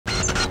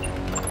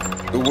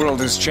The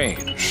world has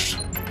changed.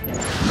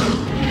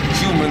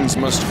 Humans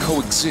must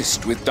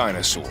coexist with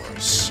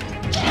dinosaurs.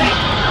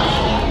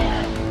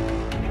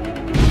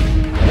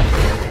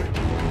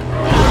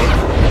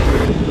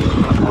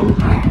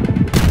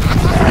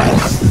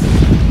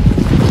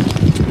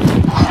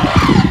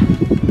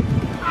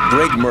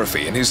 Greg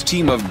Murphy and his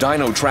team of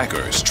Dino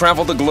Trackers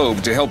travel the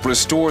globe to help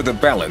restore the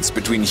balance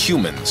between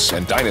humans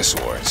and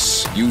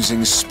dinosaurs.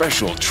 Using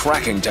special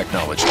tracking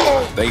technology,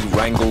 they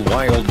wrangle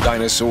wild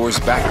dinosaurs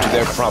back to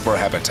their proper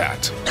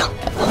habitat.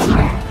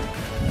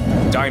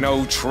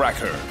 Dino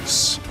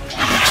Trackers.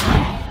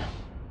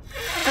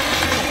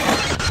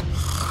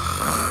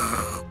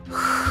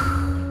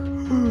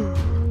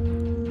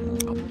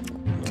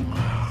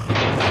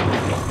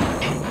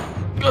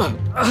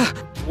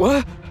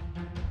 What?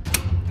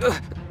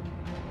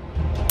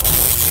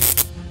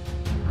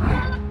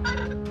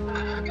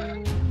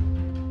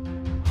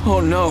 Oh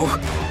no!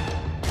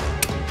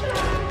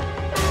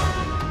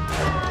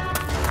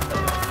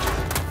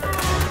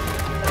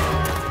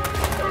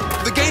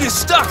 The gate is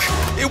stuck!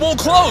 It won't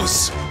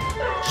close!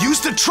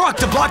 Use the truck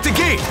to block the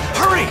gate!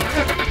 Hurry!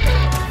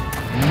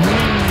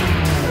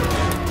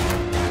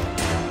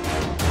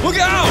 Look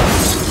out!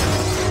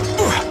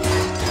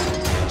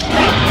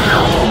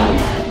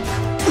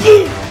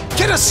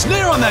 Get a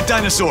snare on that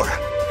dinosaur!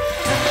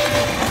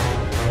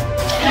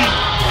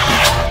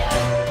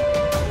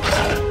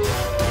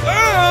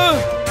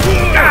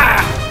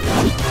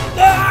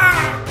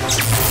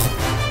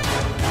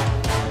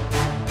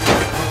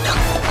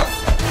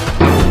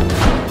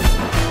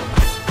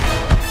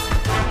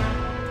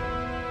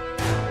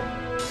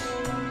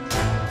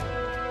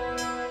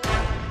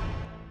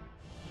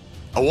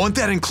 I want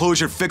that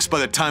enclosure fixed by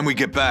the time we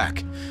get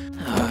back.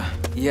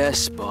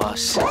 Yes,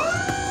 boss.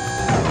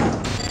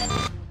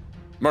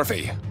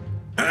 Murphy.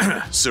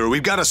 Sir,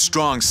 we've got a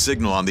strong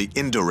signal on the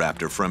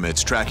Indoraptor from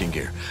its tracking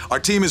gear. Our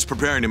team is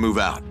preparing to move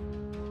out.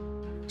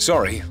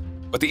 Sorry,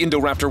 but the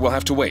Indoraptor will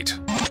have to wait.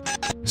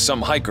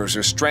 Some hikers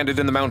are stranded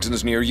in the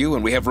mountains near you,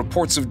 and we have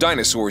reports of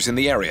dinosaurs in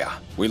the area.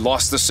 We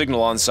lost the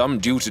signal on some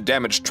due to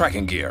damaged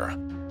tracking gear.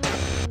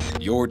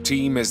 Your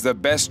team has the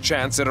best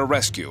chance at a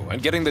rescue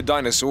and getting the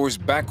dinosaurs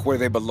back where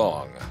they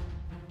belong.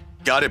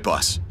 Got it,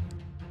 boss.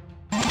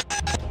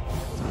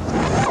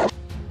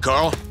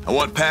 Carl, I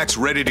want Pax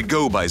ready to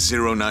go by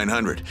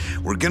 0900.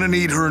 We're gonna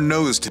need her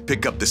nose to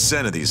pick up the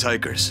scent of these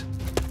hikers.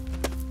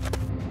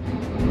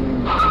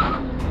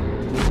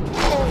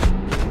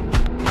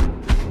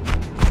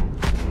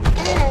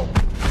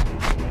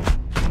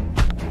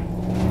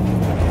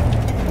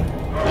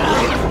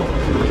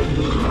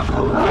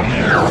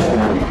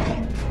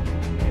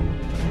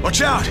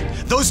 Watch out!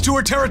 Those two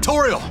are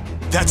territorial!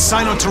 That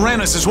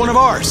Sinotyrannus is one of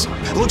ours!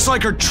 Looks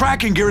like her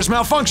tracking gear is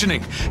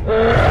malfunctioning!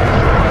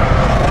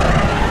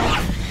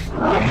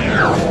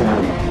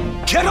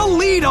 Get a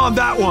lead on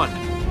that one!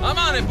 I'm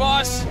on it,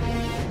 boss!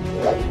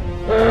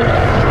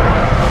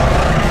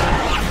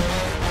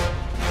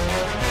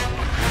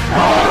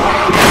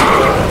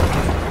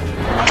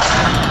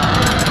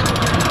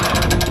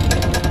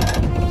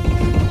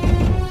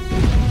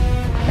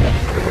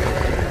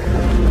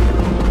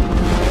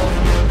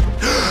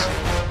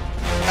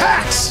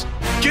 Pax!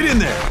 Get in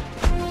there!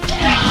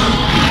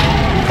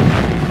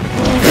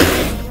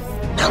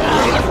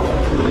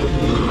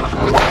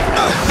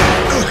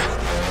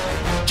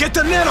 Get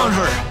the net on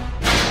her!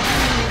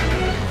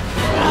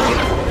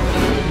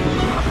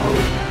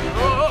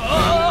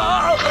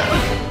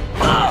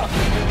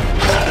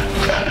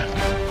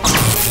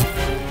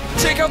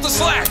 Take out the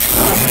slack!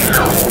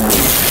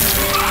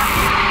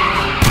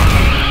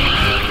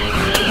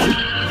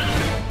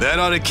 That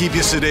ought to keep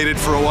you sedated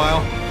for a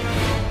while.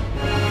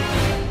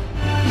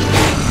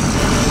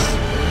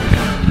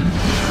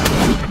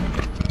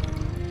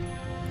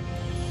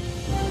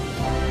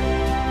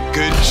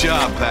 Good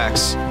job,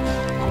 Pax.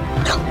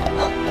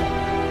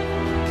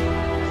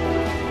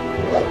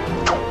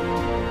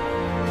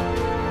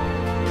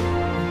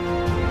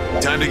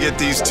 Time to get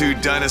these two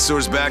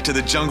dinosaurs back to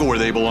the jungle where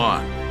they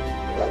belong.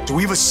 Do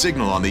we have a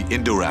signal on the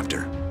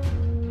Indoraptor?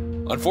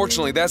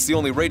 Unfortunately, that's the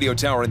only radio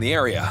tower in the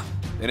area,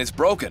 and it's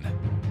broken.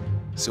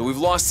 So we've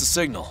lost the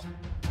signal.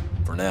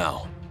 For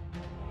now.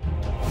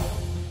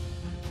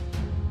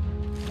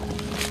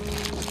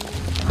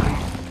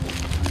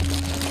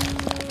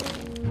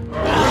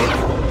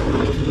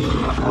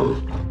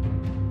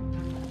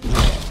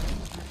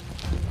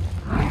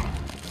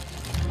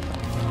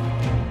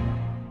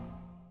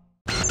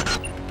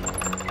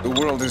 The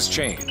world has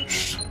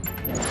changed.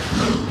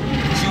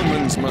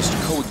 Humans must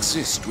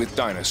coexist with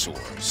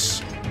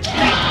dinosaurs.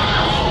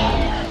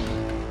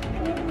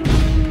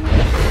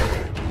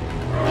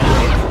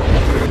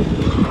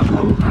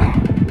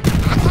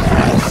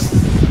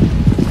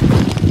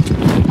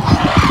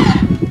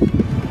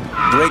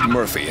 Greg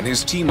Murphy and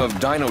his team of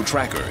Dino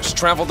Trackers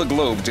travel the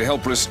globe to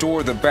help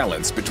restore the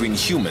balance between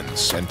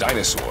humans and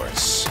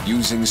dinosaurs.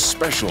 Using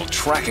special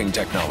tracking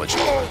technology,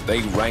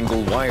 they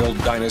wrangle wild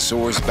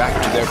dinosaurs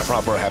back to their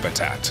proper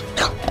habitat.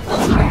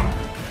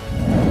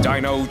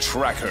 Dino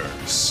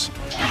Trackers.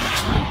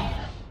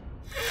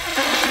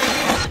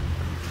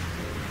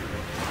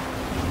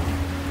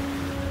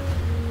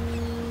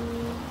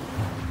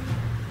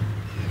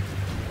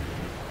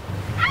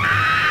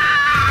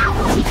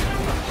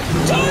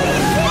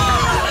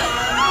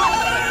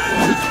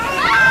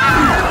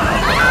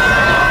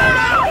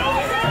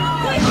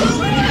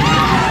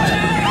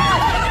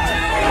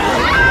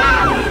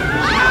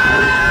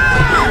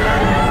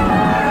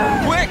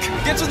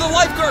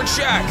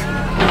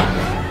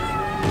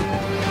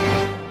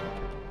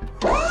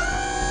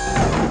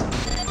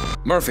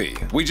 Murphy,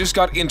 we just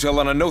got intel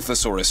on a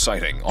Nothosaurus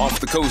sighting off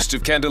the coast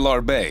of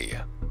Candelar Bay.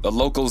 The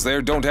locals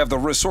there don't have the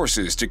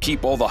resources to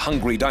keep all the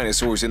hungry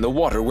dinosaurs in the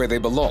water where they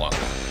belong.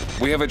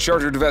 We have a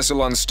chartered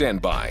vessel on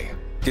standby.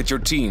 Get your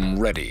team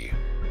ready.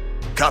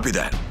 Copy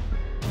that.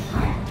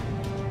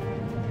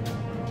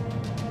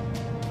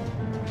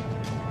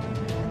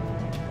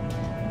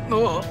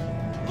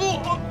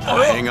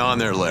 Hang on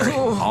there, Larry.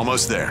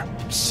 Almost there.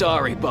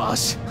 Sorry,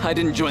 boss. I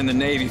didn't join the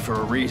Navy for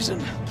a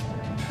reason.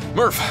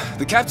 Murph,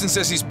 the captain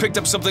says he's picked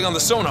up something on the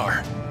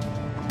sonar.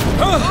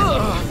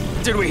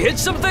 Did we hit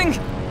something?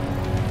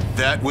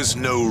 That was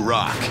no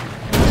rock.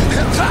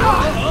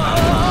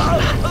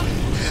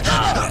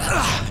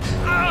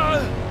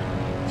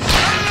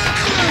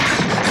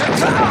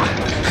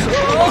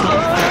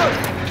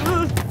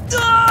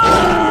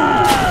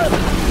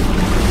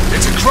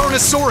 It's a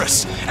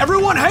Kronosaurus!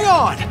 Everyone hang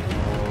on!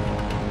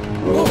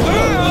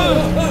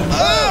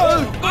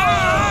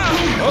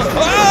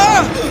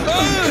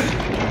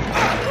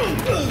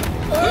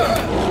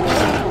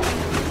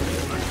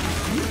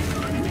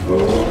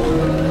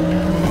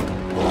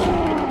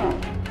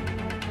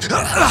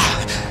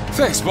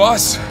 Thanks,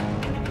 boss.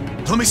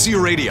 Let me see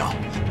your radio.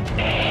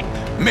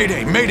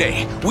 Mayday,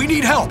 mayday! We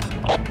need help!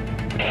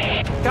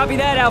 Copy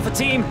that, Alpha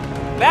Team.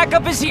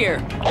 Backup is here.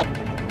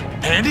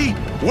 Andy,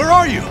 where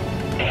are you?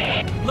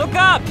 Look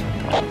up!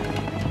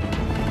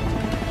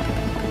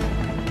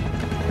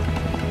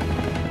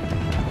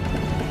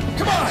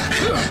 Come on!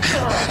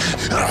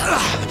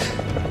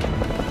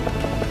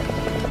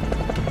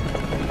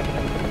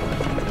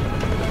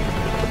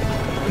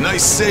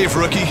 Nice save,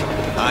 rookie.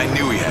 I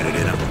knew he had it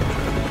in him.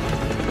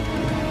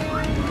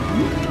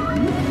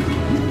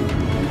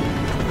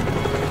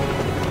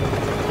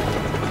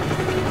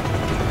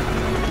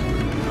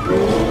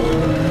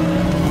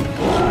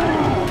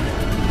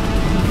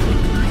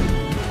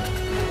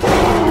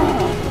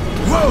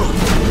 Whoa!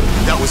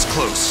 That was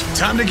close.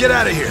 Time to get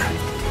out of here.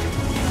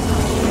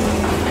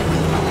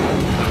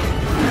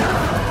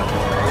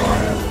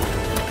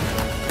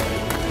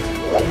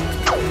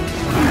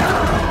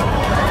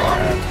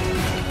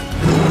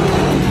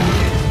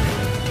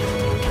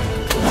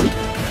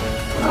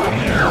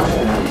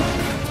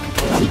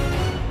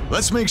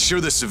 Let's make sure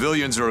the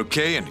civilians are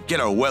okay and get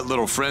our wet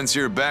little friends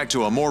here back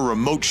to a more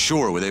remote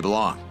shore where they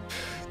belong.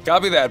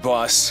 Copy that,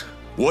 boss.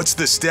 What's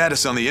the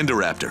status on the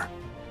Indoraptor?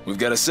 We've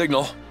got a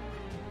signal.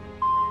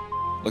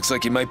 Looks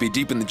like he might be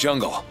deep in the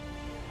jungle.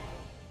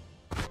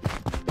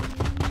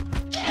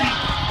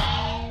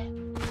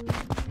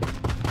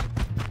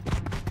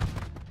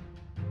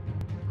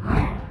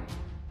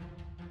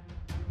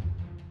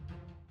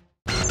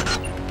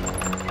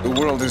 The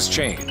world has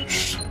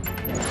changed.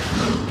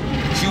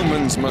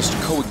 Humans must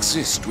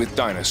coexist with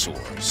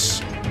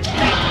dinosaurs.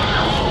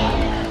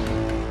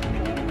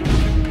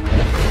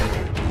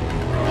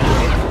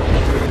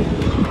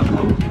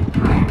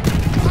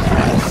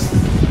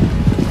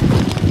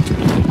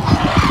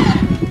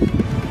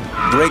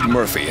 Greg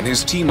Murphy and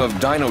his team of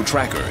Dino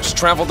Trackers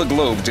travel the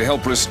globe to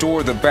help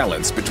restore the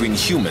balance between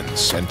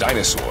humans and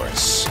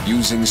dinosaurs.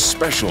 Using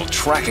special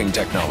tracking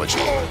technology,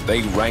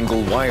 they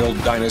wrangle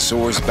wild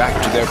dinosaurs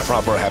back to their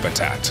proper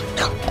habitat.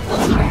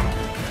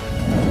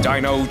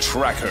 Dino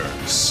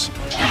Trackers.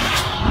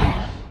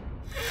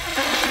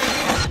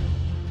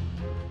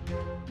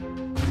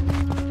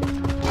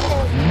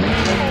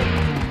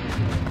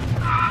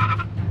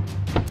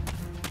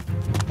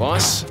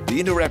 Boss,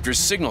 the Indoraptor's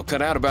signal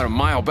cut out about a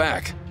mile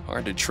back.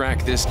 Hard to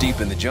track this deep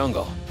in the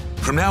jungle.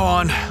 From now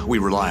on, we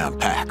rely on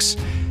Pax.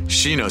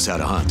 She knows how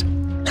to hunt.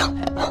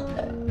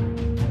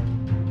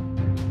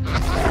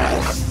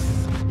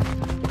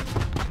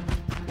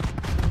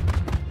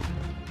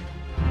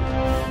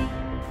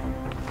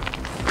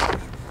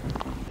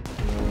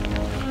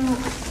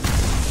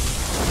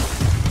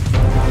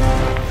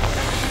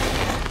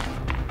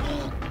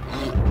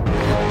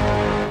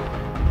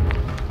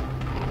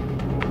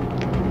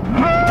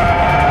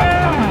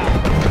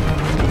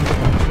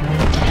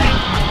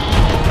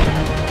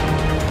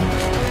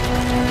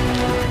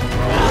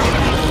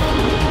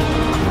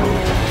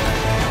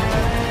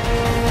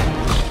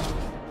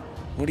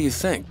 What do you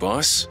think,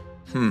 boss?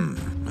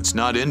 It's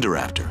not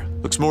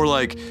Indoraptor. Looks more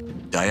like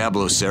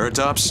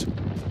Diabloceratops.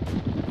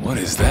 What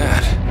is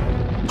that?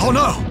 Oh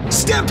no!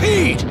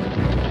 Stampede!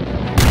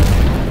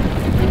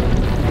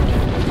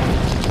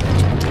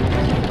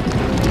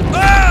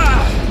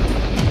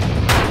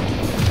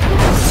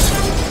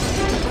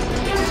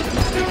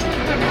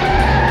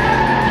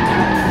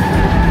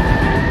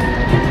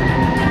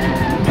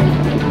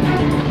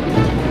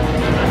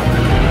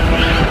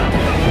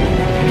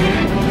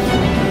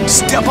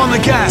 Step on the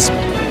gas!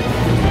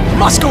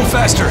 Must go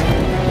faster!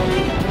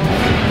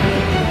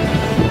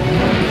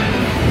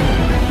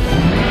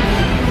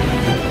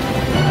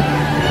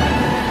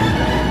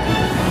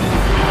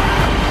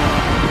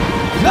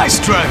 Nice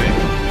driving!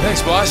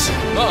 Thanks, boss.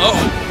 Uh-oh,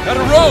 out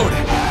of road!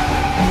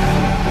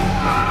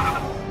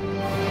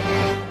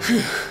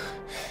 Phew.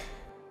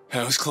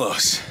 That was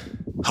close.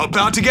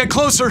 About to get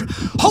closer!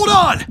 Hold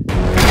on!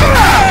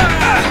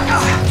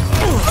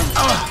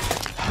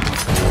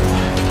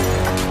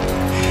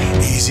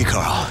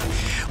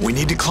 We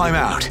need to climb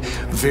out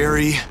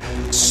very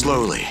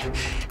slowly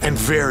and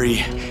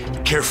very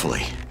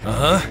carefully.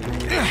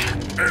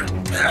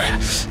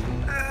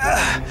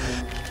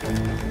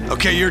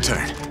 Okay, your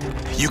turn.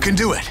 You can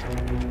do it.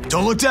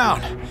 Don't look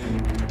down.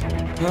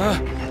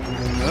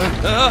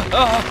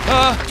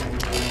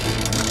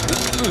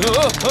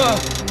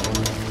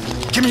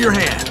 Give me your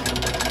hand.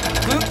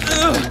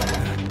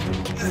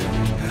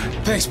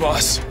 Thanks,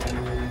 boss.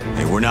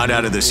 Hey, we're not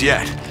out of this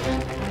yet.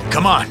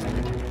 Come on.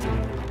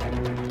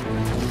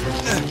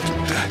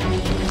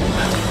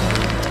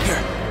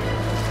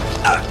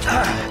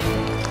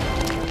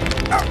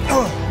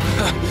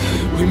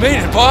 We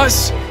made it,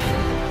 boss!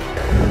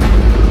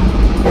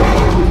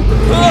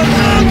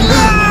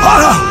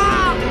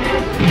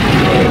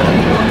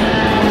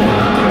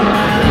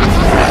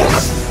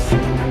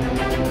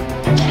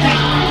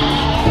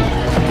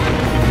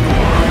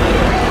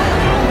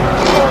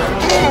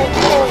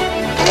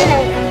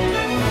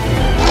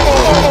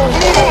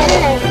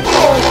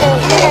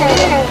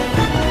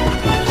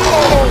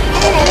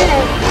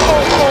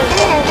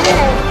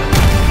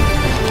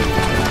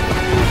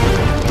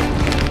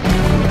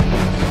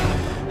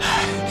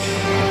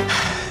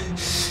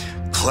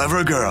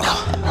 Clever girl.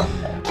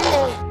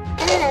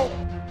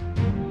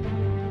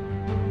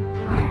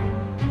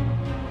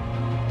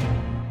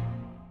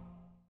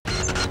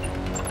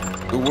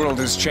 The world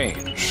has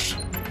changed.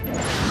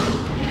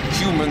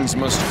 Humans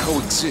must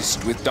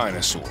coexist with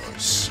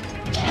dinosaurs.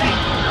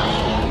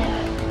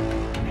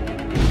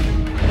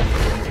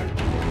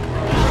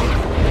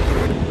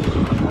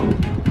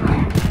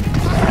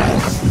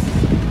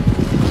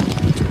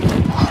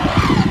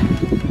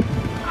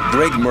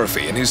 Greg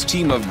Murphy and his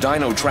team of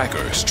Dino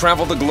Trackers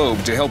travel the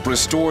globe to help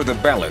restore the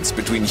balance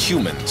between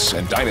humans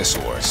and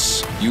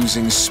dinosaurs.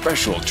 Using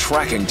special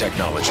tracking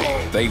technology,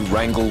 they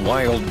wrangle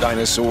wild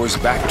dinosaurs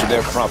back to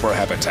their proper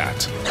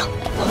habitat.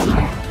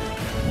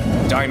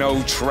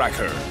 Dino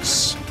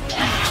Trackers.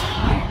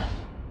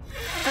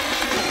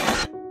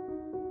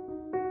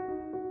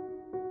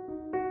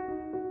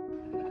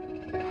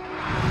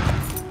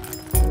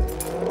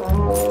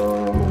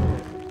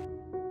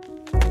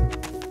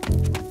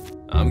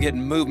 I'm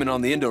getting movement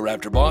on the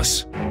Indoraptor,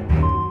 boss.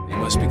 He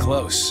must be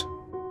close.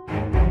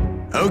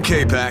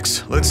 Okay,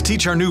 Pax. Let's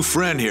teach our new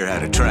friend here how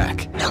to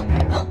track. No.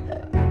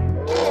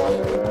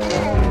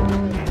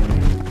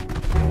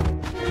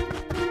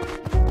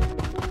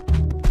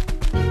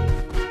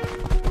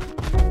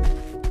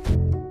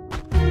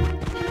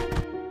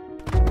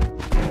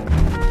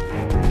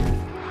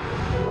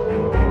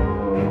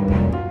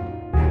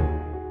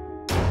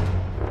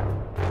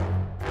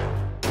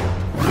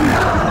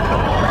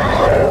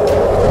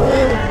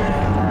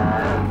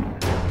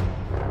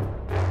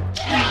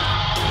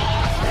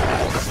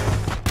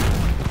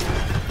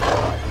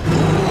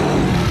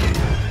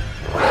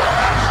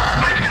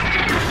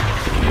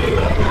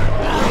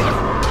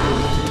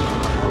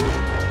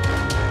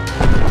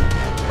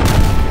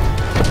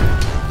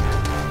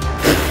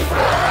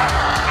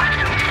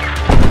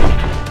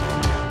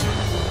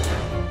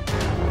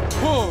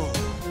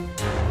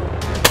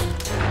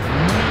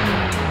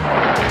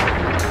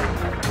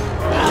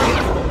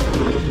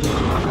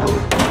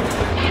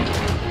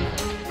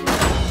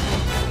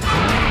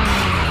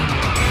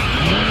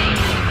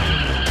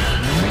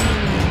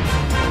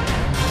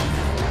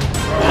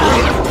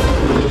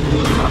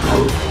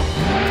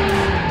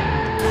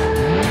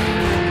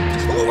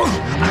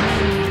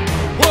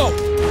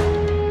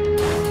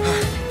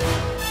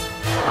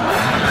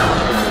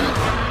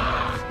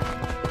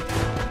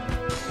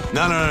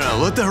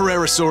 Let the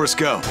Herrerasaurus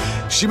go.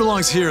 She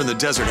belongs here in the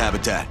desert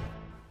habitat.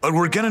 But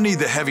we're gonna need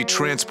the heavy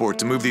transport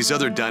to move these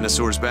other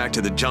dinosaurs back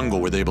to the jungle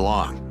where they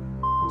belong.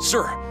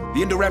 Sir,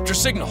 the Indoraptor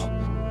signal.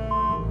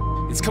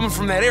 It's coming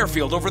from that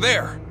airfield over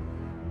there.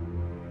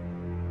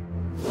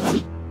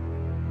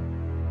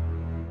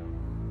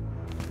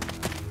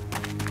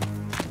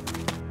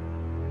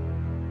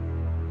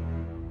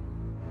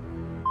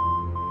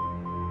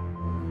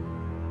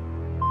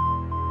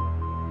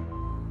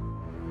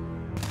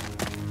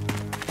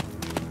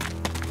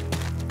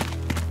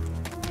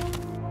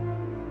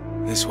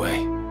 This way.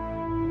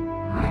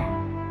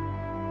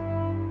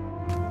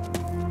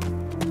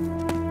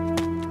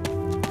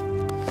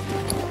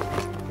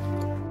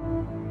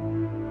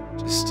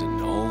 Just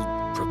an old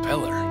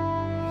propeller.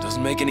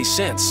 Doesn't make any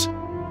sense.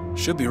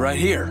 Should be right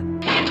here.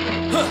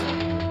 Huh.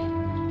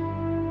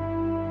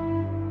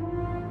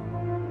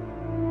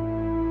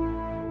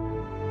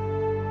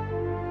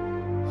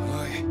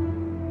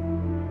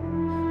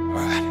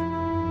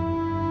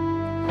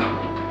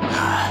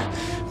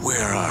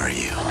 Where are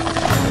you?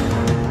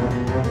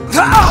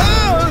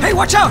 Hey,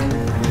 watch out!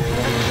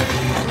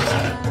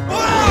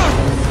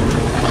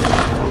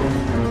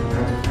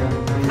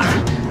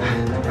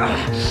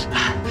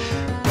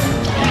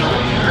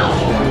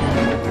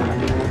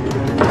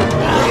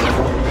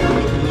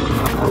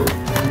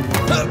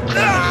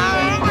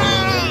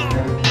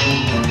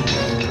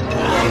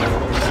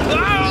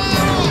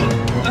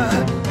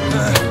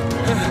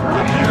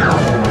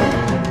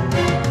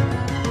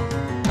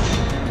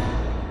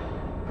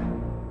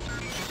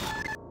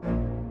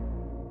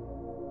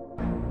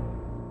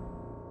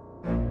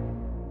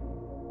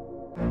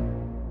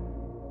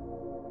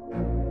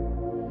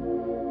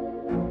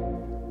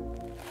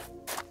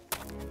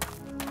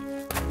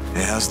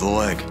 Hey, how's the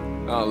leg?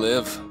 I'll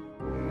live.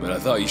 But I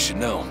thought you should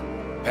know.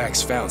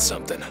 Pax found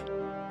something.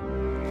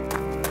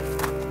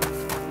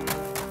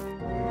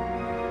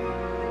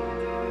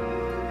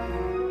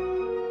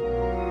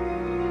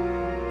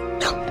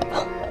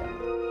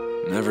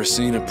 Never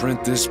seen a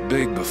print this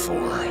big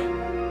before.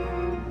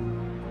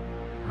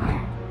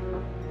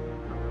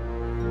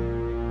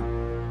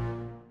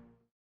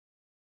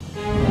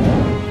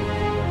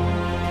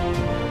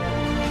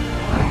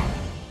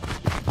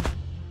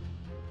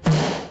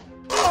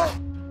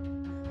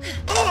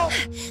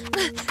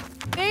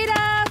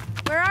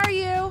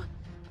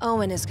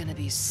 Owen is gonna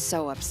be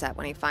so upset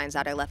when he finds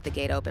out I left the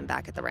gate open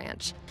back at the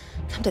ranch.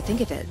 Come to think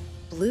of it,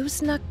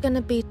 Blue's not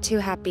gonna be too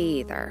happy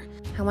either.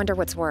 I wonder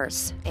what's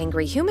worse,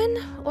 angry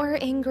human or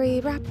angry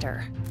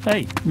raptor?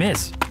 Hey,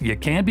 miss, you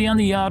can't be on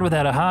the yacht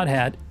without a hot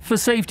hat for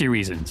safety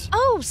reasons.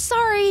 Oh,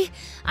 sorry.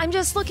 I'm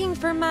just looking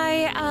for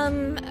my,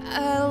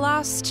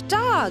 lost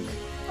dog.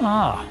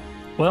 Ah,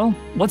 well,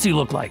 what's he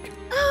look like?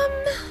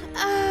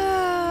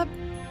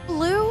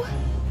 Blue?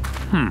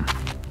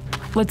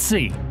 Let's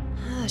see.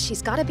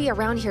 She's gotta be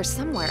around here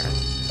somewhere.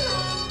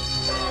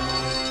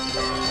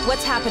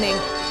 What's happening?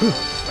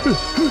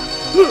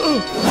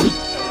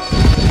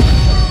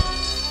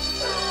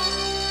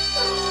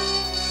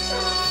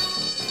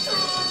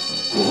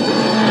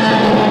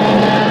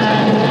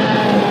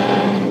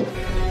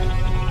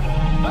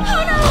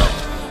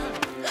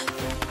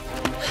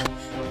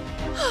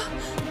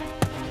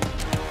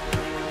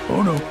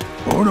 Oh no,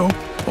 oh no,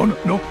 oh no,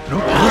 no, no,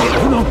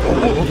 oh no,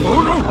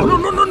 oh no, oh no,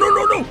 no, no, no,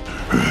 no, no.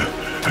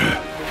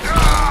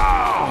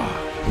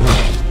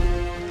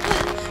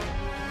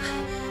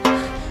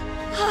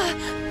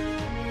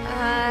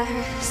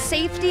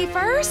 Safety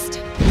first?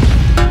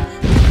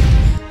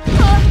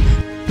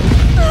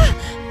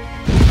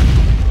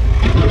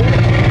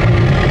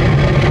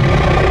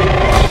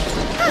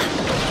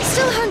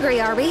 Still hungry,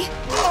 are we?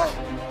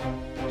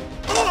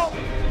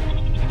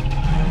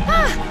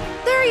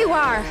 There you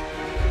are.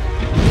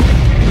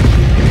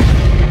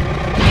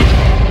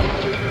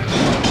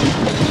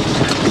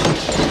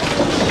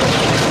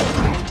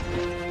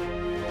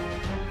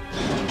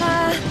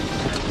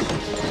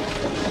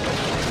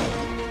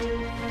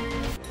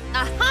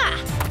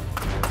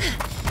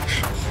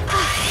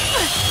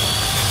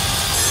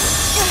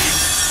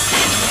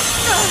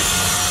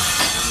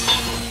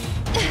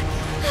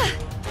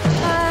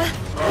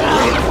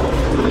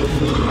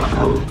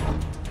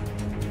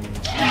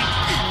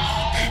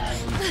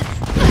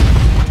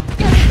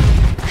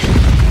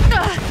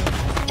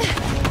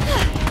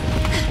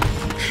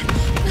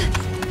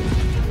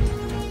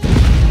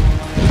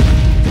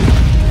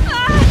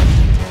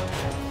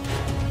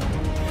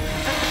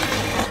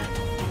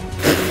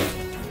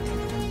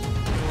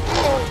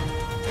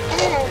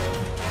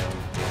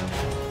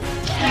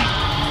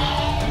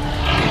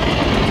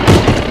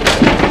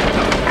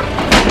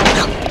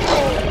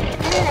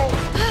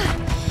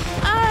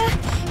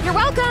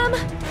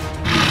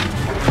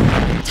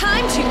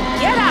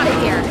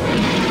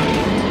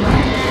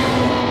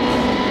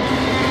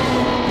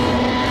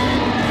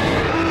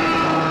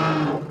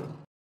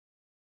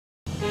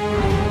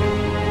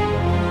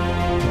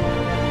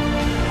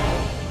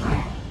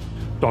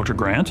 Dr.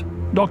 Grant,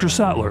 Dr.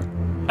 Sattler.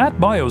 At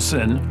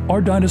BIOSYN,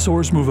 our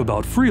dinosaurs move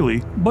about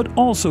freely, but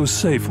also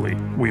safely.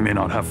 We may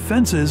not have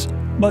fences,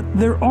 but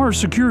there are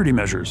security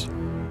measures.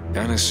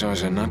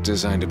 Dinosaurs are not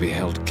designed to be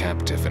held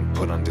captive and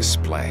put on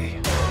display.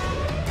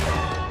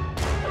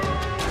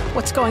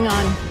 What's going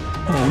on?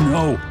 Oh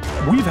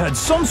no, we've had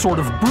some sort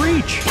of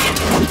breach!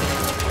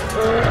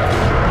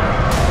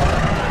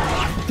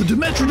 The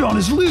Dimetrodon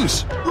is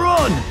loose!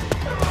 Run!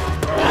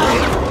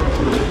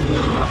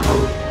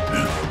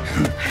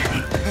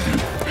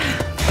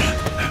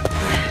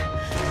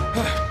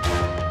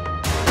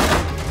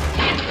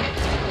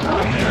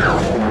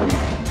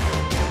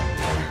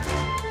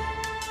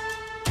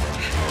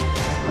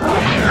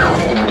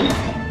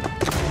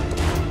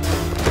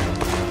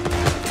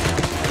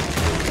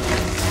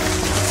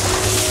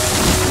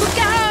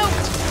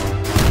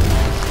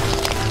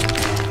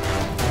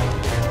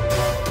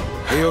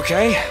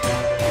 Okay?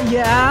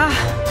 Yeah?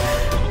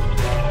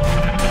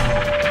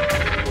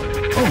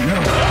 Oh no!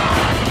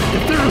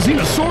 If they're a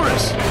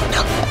Xenosaurus!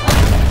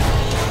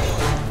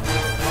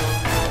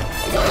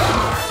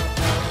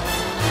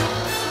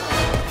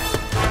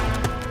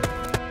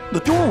 The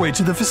doorway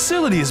to the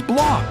facility is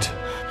blocked!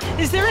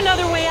 Is there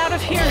another way out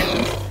of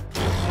here?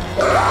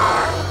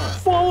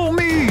 Follow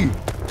me!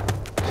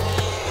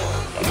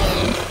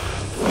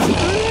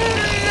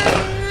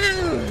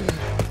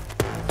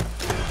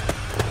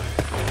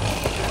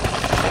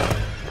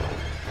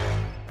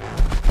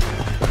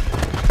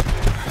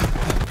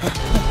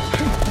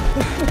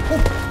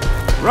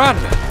 Run!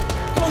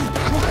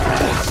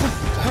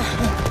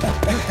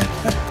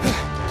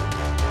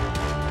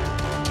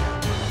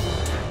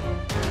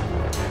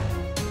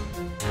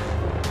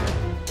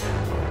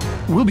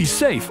 We'll be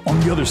safe on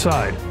the other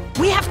side.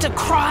 We have to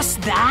cross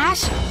that?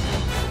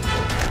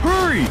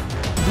 Hurry!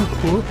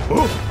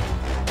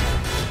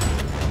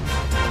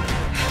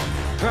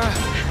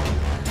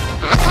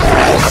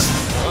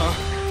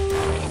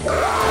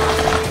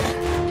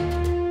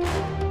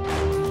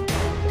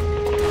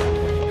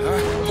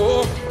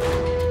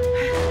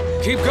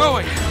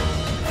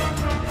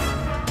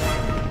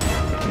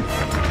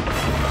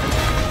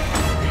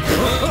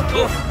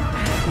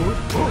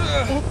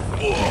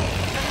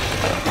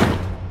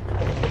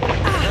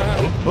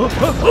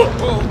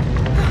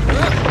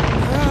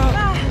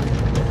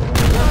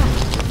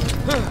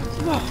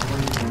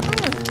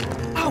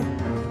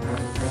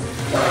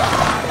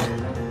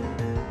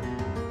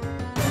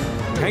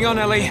 Hang on,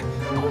 Ellie.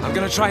 I'm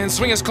gonna try and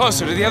swing us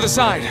closer to the other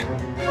side.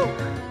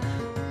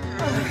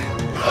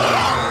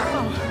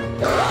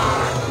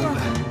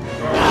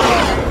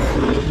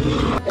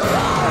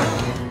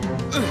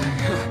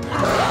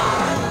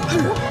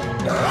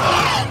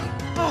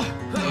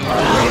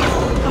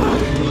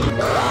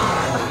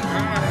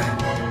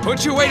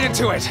 Put your weight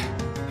into it.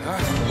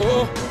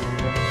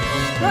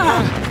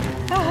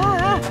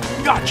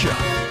 Gotcha!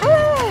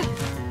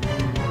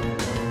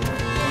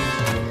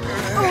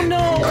 Oh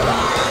no!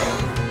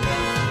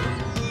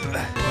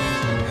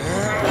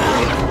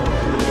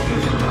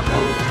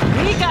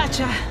 We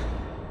gotcha!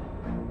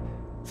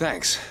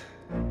 Thanks.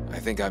 I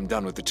think I'm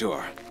done with the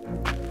tour.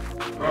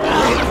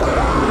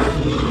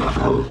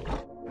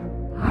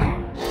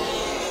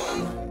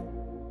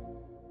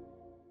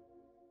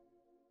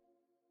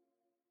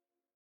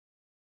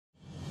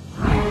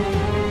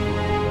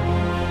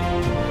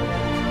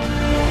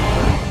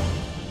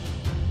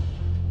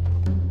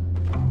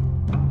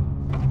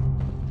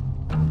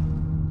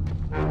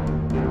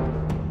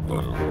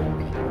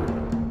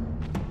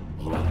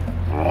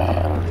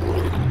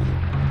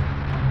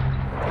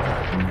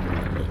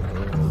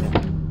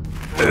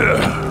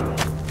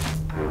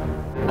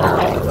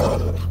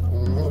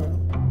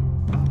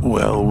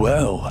 Well,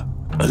 well.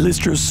 A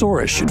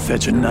Lystrosaurus should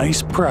fetch a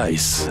nice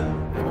price.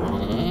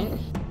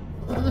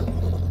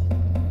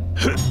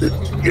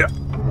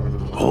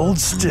 Hold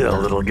still,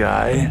 little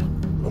guy.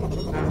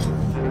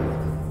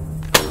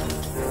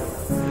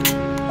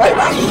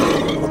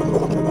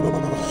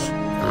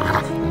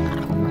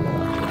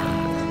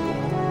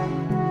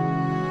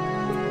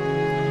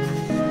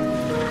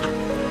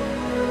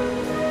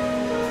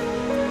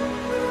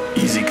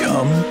 Easy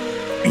come,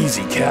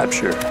 easy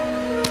capture.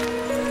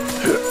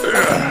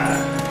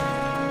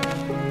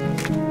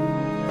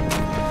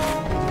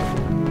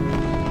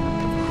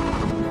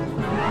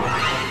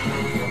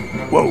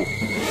 Whoa,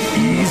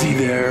 easy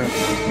there.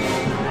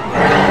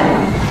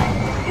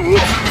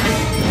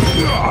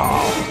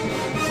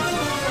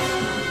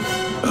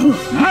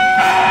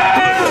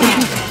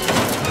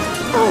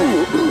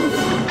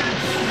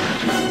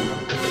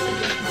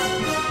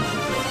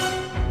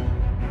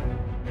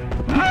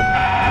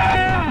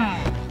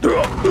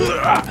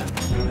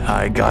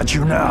 I got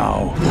you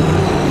now.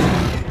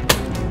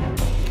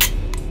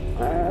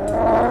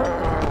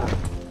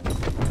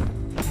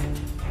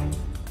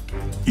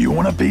 You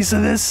want a piece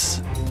of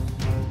this?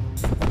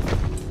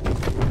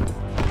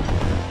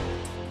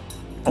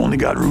 Only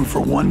got room for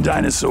one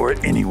dinosaur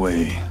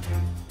anyway.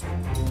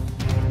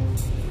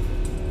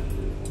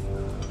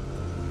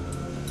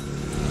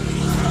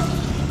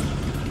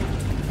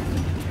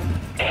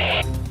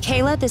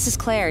 Kayla, this is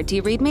Claire. Do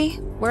you read me?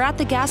 We're at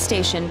the gas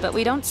station, but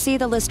we don't see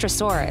the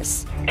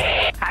Lystrosaurus.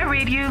 I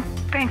read you.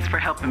 Thanks for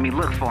helping me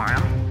look for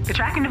him. The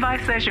tracking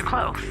device says you're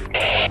close.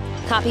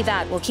 Copy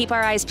that. We'll keep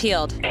our eyes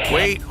peeled.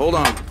 Wait, hold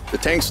on. The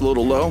tank's a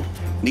little low.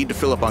 Need to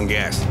fill up on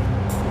gas.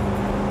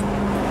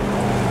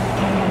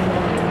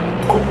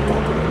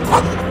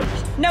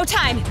 No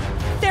time!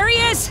 There he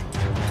is!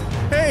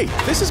 Hey,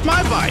 this is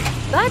my bike.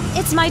 But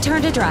it's my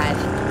turn to drive.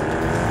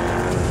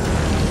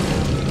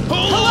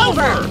 Pull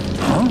over!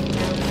 Huh?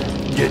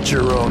 Get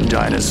your own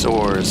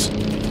dinosaurs.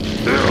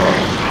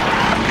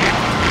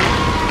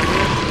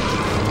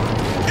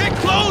 Get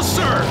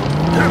closer!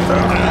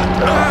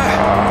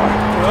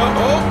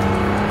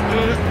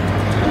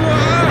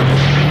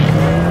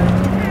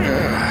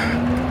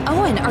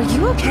 Owen, are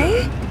you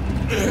okay?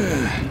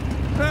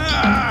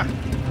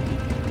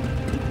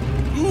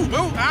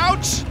 Ooh,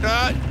 ouch!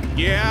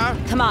 Yeah.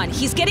 Come on,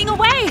 he's getting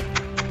away!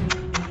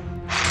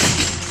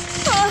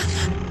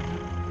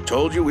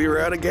 Told you we were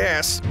out of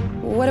gas.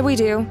 What do we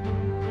do?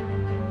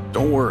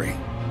 Don't worry.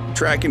 The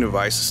tracking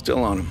device is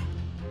still on him.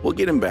 We'll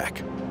get him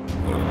back.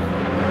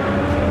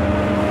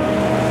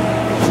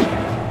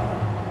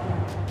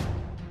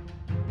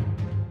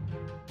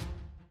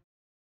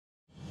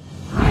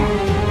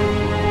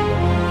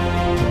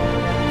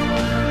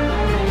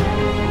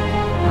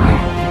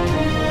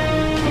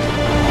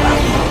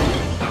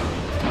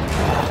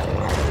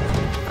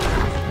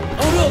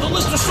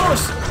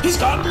 He's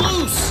gotten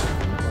loose!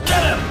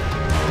 Get him!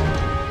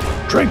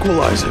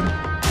 Tranquilize him.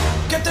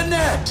 Get the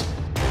net!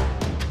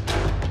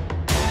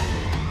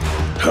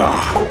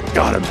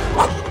 Got him.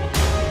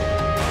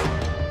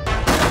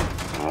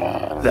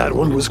 That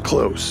one was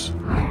close.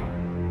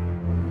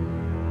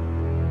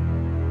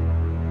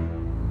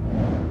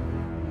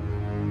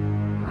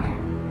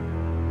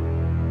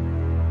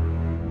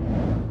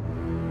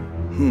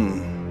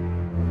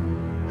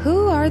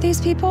 Who are these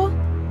people?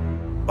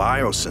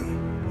 BIOSYN.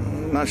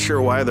 Not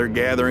sure why they're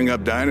gathering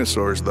up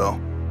dinosaurs, though.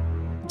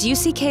 Do you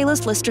see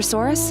Kayla's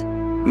Lystrosaurus?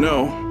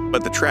 No,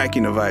 but the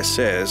tracking device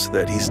says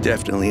that he's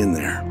definitely in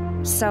there.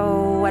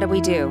 So, what do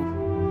we do?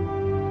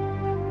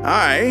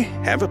 I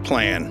have a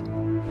plan.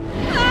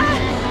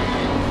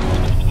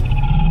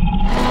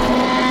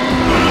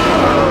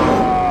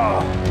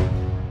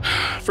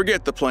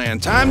 Forget the plan.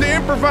 Time to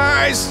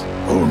improvise!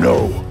 Oh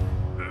no.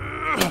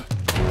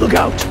 Look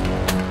out!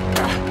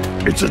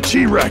 It's a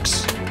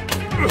T-Rex!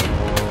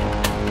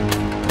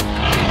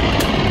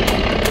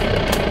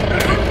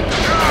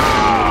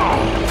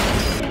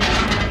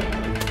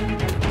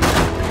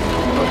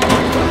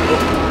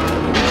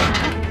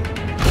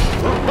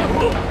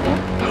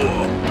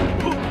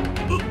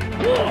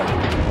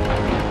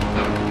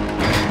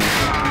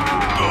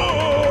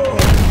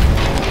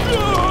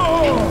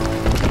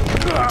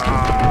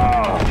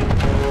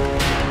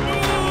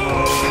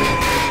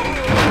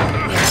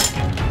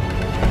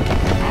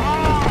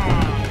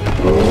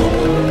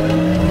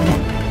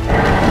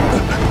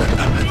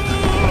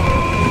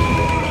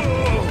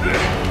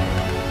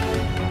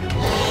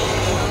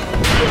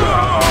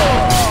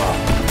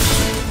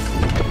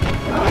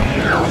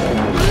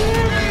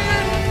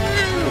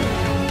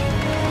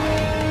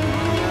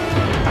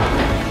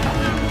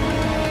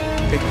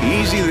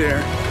 Easy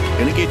there.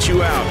 Gonna get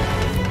you out.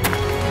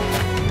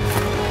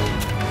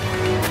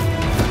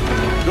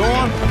 Go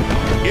on.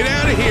 Get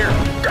out of here.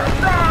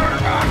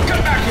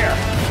 Get back here.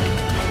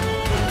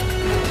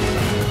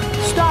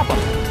 Stop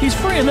him! He's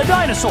freeing the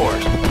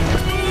dinosaurs!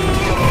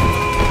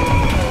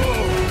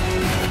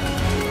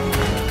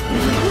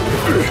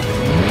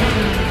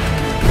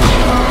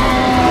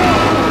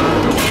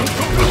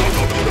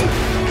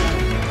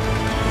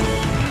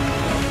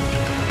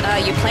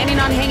 You planning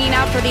on hanging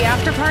out for the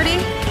after party?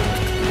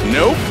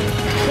 Nope.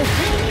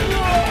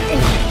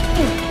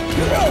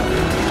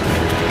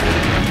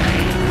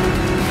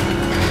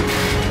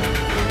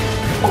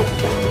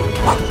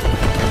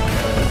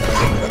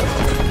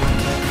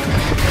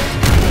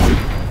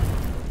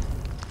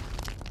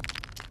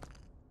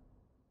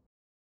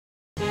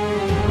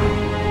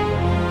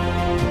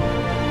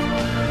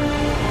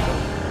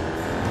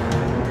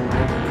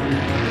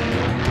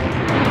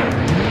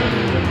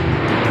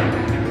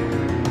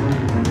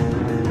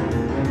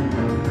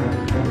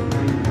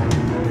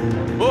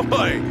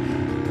 Boy,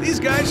 these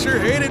guys sure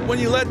hate it when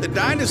you let the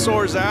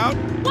dinosaurs out.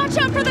 Watch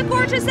out for the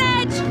gorge's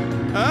edge!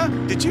 Huh?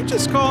 Did you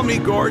just call me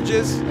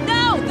gorgeous?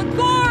 No, the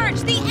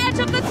gorge! The edge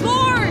of the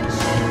gorge!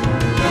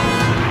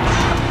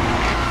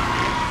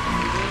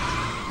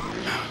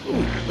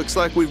 Ooh, looks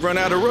like we've run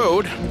out of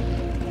road.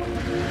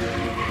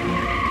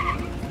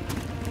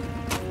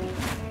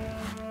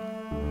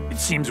 It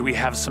seems we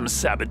have some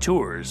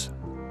saboteurs.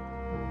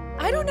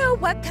 I don't know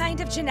what kind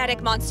of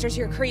genetic monsters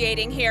you're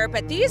creating here,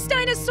 but these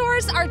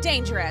dinosaurs are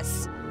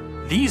dangerous.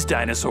 These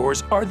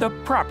dinosaurs are the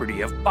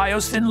property of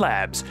BIOSYN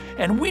Labs,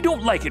 and we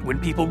don't like it when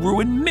people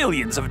ruin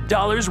millions of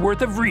dollars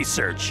worth of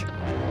research.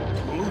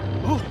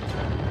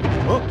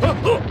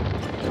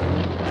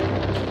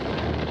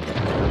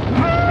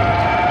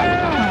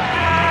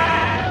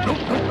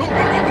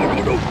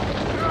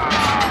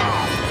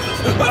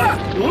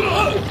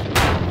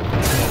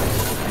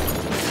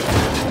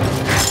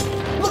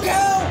 Look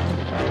out!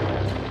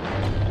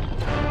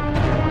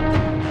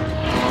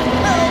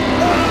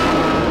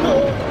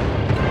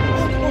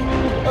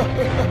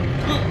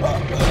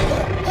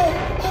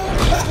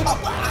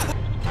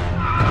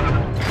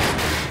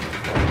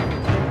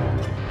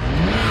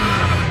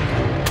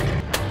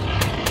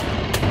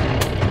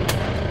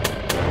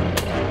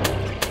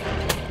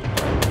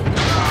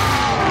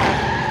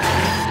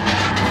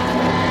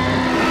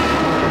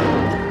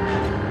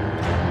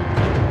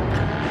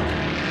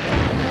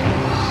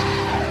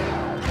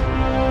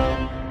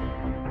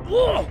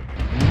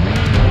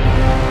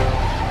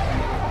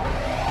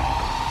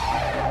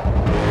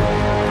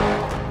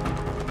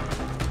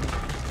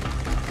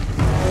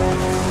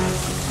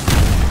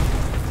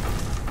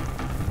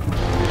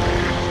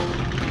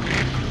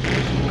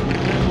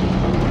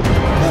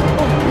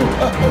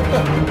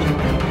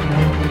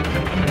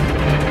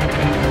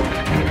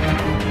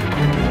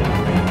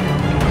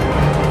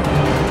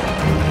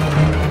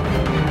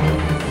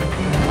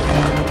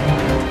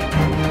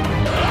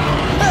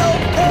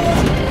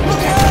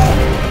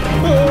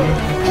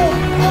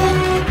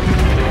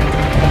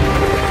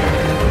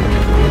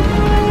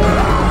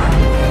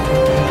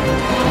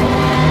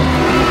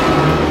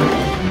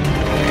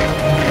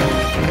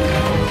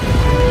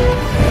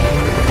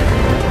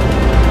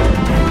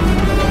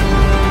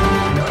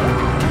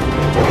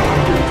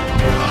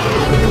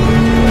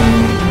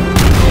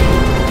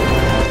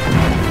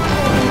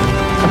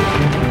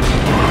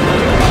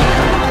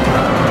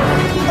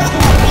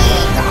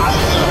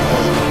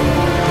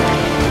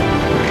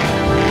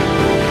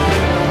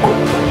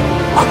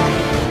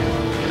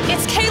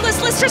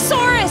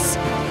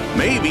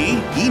 Maybe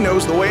he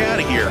knows the way out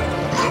of here.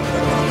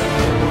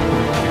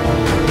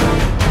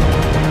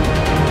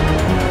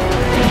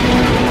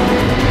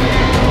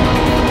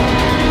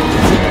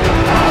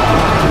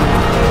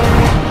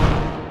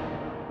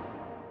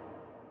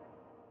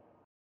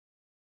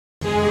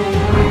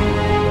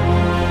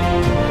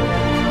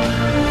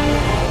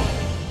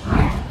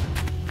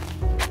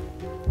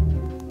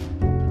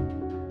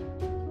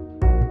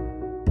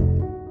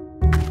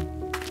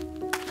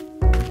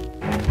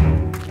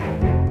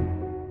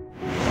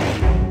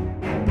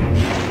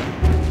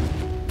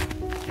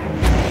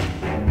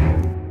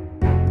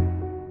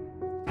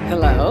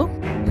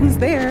 Who's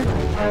there?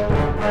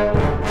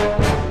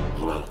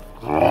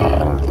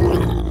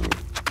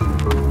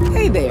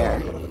 Hey there.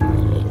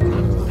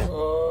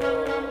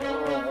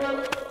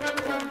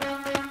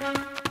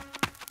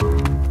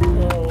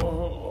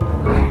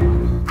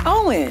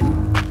 Owen,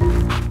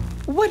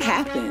 what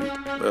happened?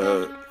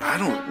 I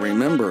don't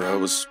remember. I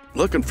was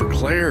looking for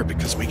Claire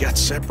because we got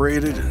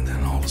separated, and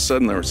then all of a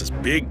sudden there was this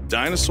big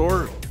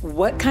dinosaur.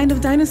 What kind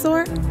of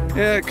dinosaur?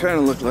 Yeah, it kind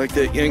of looked like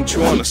that young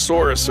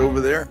Tyrannosaurus over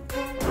there.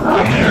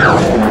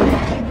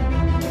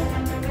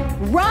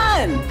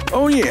 Run!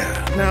 Oh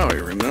yeah, now I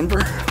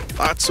remember.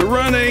 Lots of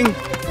running.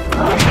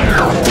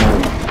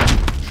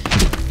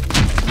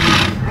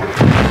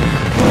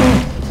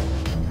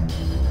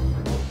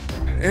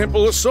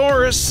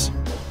 Ampulosaurus.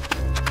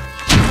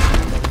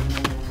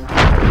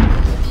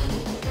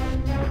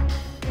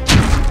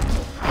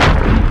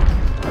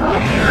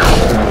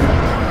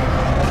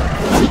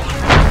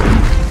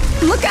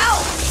 Look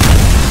out!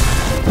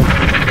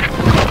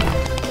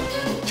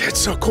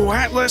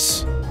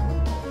 Quetzalcoatlus.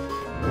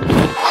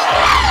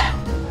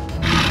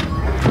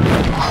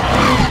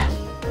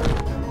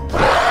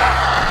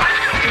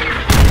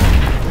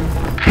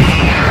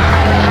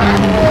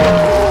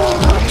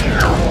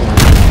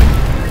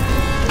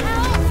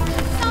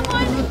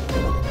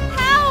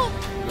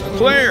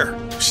 Claire!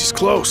 She's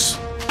close.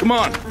 Come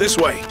on, this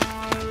way.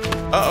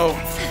 Uh-oh.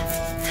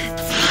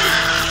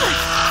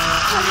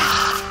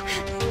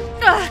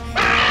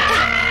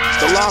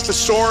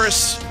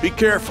 Dilophosaurus, be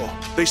careful.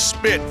 They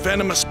spit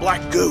venomous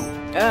black goo.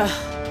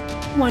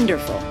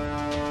 Wonderful.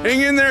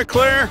 Hang in there,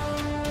 Claire.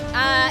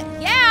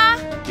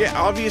 Yeah. Yeah,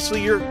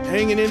 obviously you're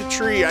hanging in a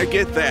tree. I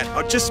get that.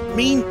 I just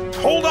mean,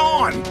 hold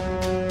on.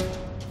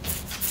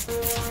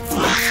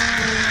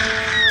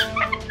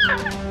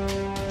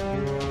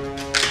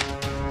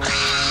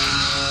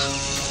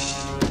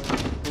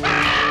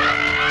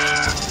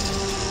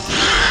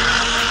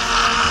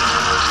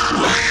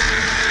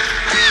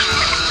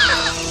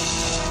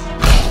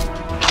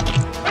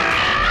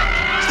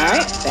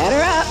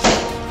 Batter up.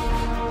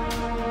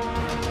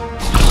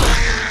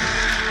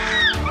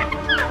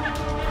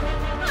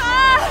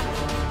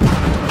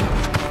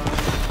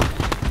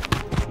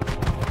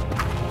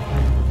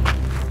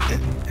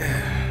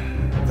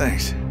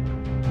 Thanks.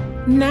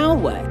 Now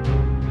what?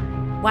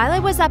 While I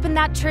was up in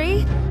that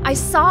tree, I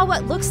saw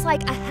what looks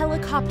like a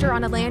helicopter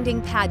on a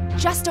landing pad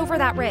just over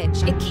that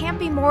ridge. It can't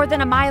be more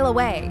than a mile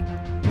away.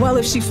 Well,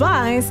 if she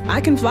flies, I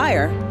can fly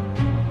her.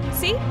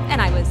 See?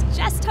 And I was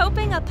just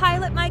hoping a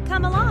pilot might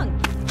come along.